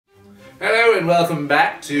Hello and welcome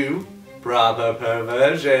back to Proper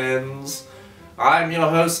Perversions. I'm your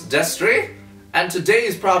host Destery, and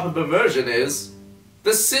today's proper perversion is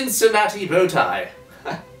the Cincinnati bow tie.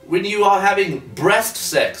 When you are having breast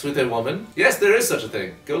sex with a woman, yes, there is such a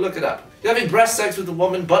thing, go look it up. You're having breast sex with a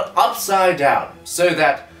woman but upside down, so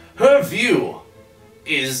that her view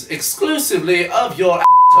is exclusively of your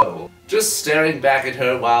asshole, just staring back at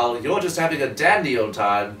her while you're just having a dandy old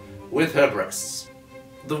time with her breasts.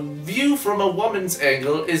 The view from a woman's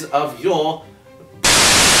angle is of your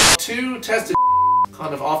two tested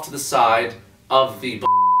kind of off to the side of the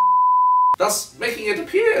thus making it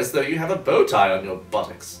appear as though you have a bow tie on your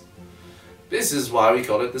buttocks. This is why we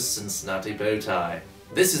call it the Cincinnati bow tie.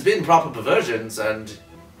 This has been Proper Perversions, and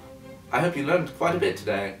I hope you learned quite a bit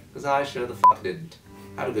today, because I sure the fuck didn't.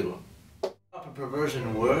 Have a good one. Proper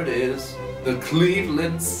perversion word is the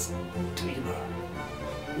Cleveland steamer.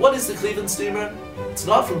 What is the Cleveland steamer? It's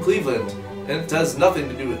not from Cleveland, and it has nothing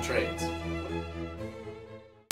to do with trains.